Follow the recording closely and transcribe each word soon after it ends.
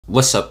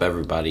What's up,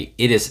 everybody?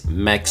 It is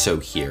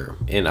Mexo here,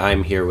 and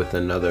I'm here with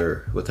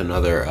another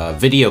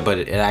video, but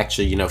it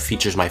actually, you know,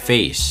 features my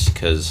face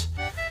because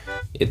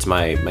it's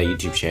my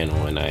YouTube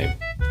channel, and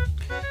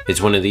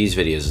it's one of these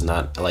videos. It's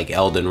not like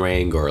Elden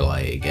Ring or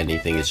like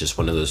anything. It's just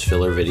one of those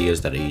filler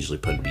videos that I usually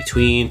put in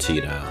between to,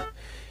 you know,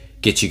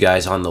 get you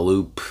guys on the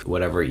loop,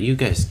 whatever. You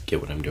guys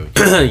get what I'm doing.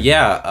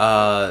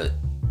 Yeah.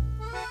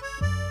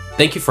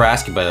 Thank you for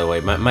asking, by the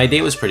way. My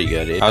day was pretty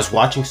good. I was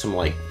watching some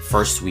like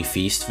First We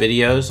Feast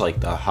videos, like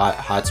the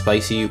hot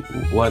spicy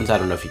ones. I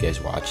don't know if you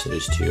guys watch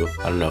those too.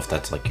 I don't know if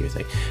that's like your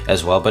thing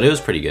as well, but it was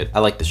pretty good. I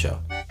like the show.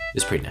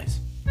 It's pretty nice.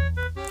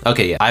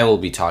 Okay, yeah. I will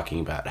be talking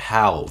about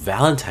how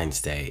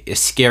Valentine's Day is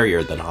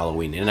scarier than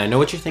Halloween. And I know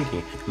what you're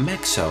thinking.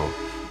 Mexo,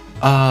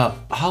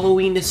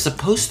 Halloween is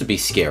supposed to be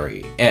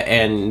scary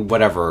and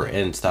whatever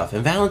and stuff.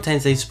 And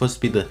Valentine's Day is supposed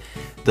to be the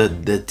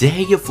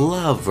day of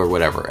love or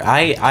whatever.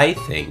 I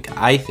think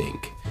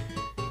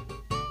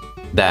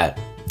that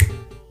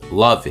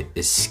love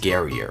is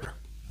scarier.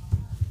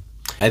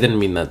 I didn't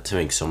mean that to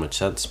make so much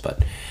sense,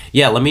 but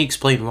yeah, let me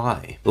explain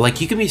why. Like,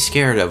 you can be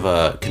scared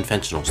of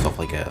conventional stuff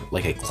like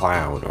a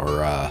clown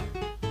or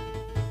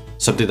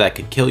something that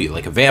could kill you,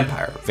 like a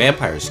vampire.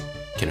 Vampires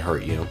can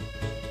hurt you,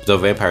 though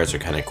vampires are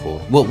kind of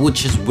cool. Well,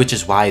 which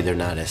is why they're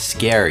not as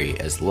scary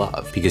as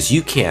love, because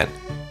you can't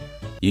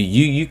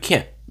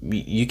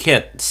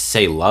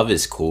say love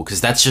is cool,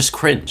 because that's just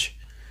cringe,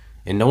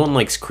 and no one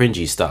likes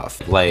cringy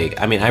stuff. Like,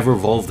 I mean, I've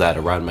revolved that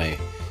around my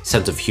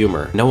sense of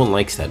humor. No one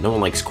likes that. No one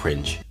likes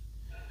cringe.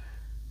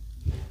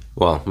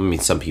 Well, I mean,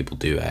 some people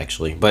do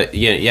actually, but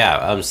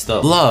yeah,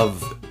 still,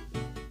 love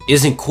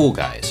isn't cool,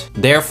 guys.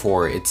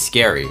 Therefore, it's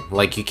scary.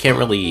 Like, you can't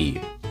really,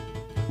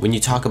 when you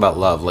talk about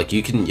love, like,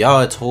 you can,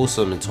 yeah, it's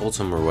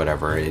wholesome or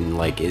whatever, and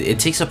like, it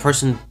takes a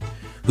person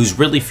who's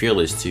really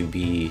fearless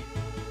to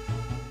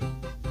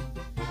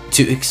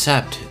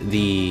accept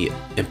the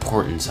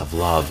importance of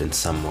love in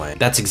some way.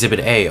 That's exhibit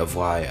A of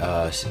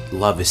why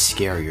love is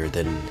scarier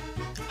than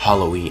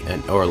Halloween,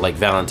 or like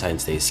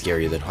Valentine's Day is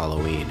scarier than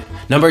Halloween.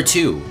 Number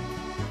 2,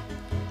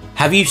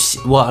 have you,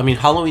 well, I mean,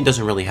 Halloween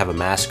doesn't really have a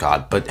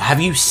mascot, but have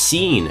you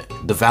seen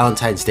the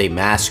Valentine's Day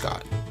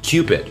mascot?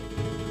 Cupid.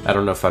 I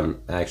don't know if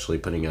I'm actually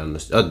putting it on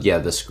this, oh yeah,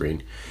 this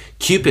screen.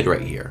 Cupid right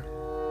here.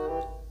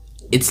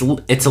 It's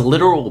a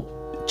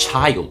literal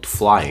child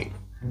flying.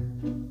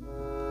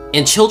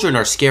 And children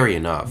are scary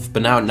enough,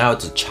 but now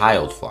it's a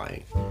child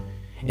flying,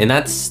 and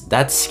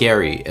that's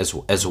scary as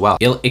well.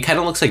 It kind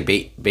of looks like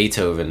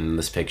Beethoven in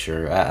this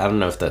picture. I don't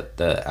know if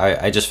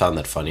I just found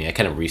that funny. I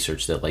kind of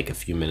researched it like a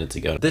few minutes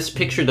ago. This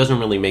picture doesn't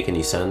really make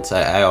any sense.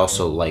 I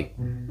also like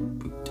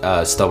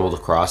stumbled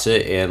across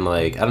it, and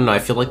like, I don't know, I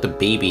feel like the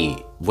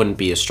baby wouldn't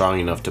be as strong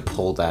enough to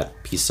pull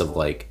that piece of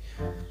like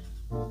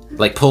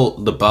pull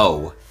the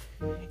bow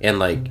and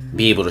like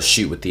be able to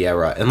shoot with the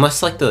arrow,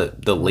 unless like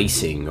the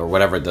lacing or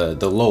whatever, the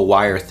little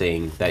wire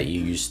thing that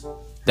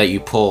you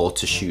pull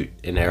to shoot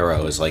an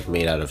arrow is like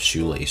made out of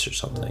shoelace or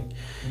something.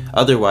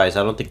 Otherwise,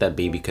 I don't think that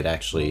baby could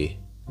actually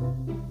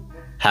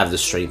have the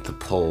strength to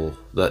pull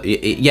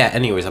yeah,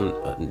 anyways,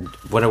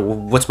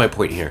 what's my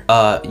point here?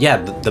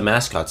 Yeah, the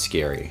mascot's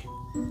scary.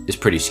 It's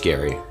pretty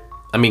scary.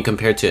 I mean,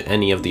 compared to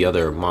any of the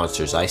other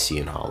monsters I see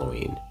in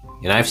Halloween.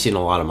 And I've seen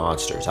a lot of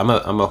monsters. I'm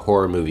a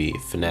horror movie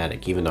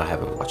fanatic, even though I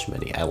haven't watched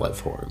many. I love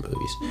horror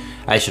movies.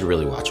 I should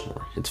really watch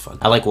more. It's fun.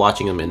 I like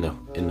watching them in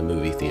the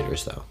movie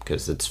theaters though,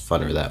 because it's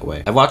funner that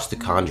way. I watched The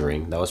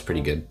Conjuring. That was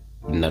pretty good.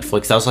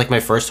 Netflix. That was like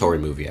my first horror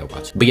movie I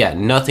watched. But yeah,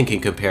 nothing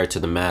can compare to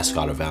the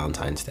mascot of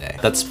Valentine's Day.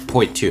 That's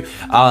point 2.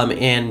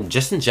 And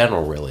just in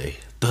general, really,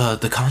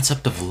 the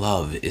concept of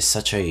love is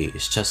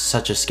just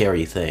such a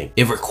scary thing.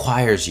 It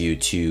requires you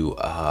to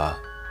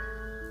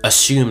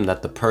assume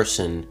that the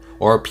person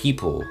or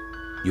people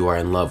you are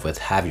in love with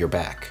have your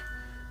back,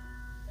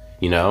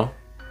 you know?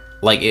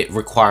 Like, it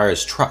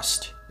requires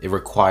trust. It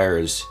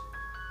requires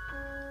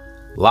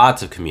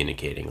lots of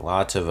communicating,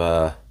 lots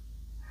of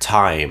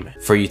time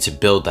for you to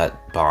build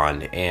that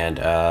bond and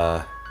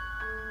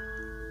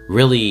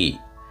really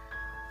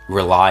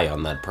rely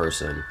on that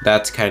person.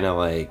 That's kind of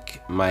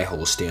like my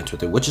whole stance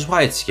with it, which is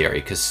why it's scary,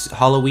 because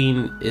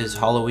Halloween is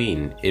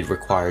Halloween. It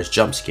requires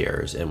jump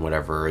scares and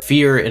whatever.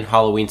 Fear in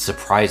Halloween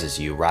surprises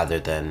you rather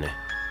than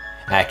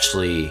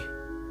actually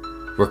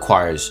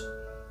requires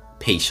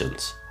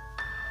patience,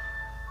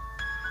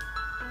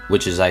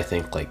 which is, I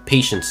think, like,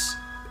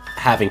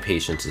 having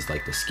patience is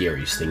like the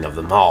scariest thing of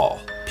them all,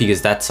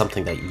 because that's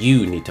something that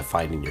you need to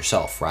find in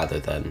yourself rather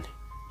than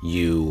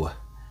you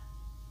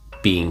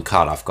being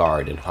caught off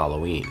guard in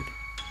Halloween.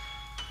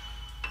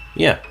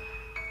 Yeah,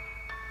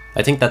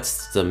 I think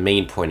that's the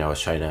main point I was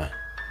trying to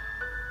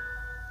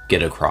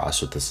get across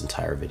with this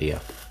entire video.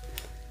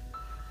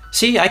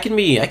 See, I can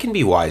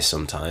be wise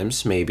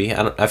sometimes, maybe.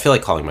 I feel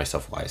like calling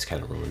myself wise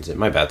kind of ruins it.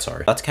 My bad,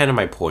 sorry. That's kind of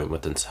my point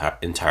with the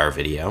entire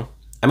video.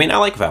 I mean, I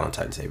like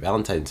Valentine's Day.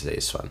 Valentine's Day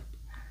is fun.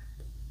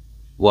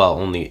 Well,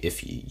 only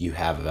if you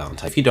have a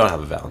Valentine. If you don't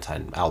have a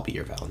Valentine, I'll be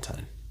your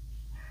Valentine.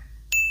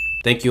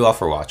 Thank you all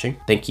for watching.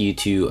 Thank you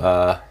to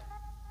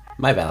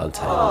my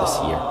Valentine this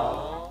year.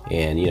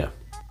 And, you know,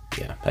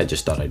 yeah, I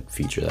just thought I'd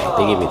feature that.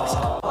 They gave me this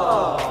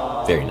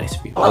hat. Very nice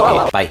of you.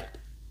 Okay, bye.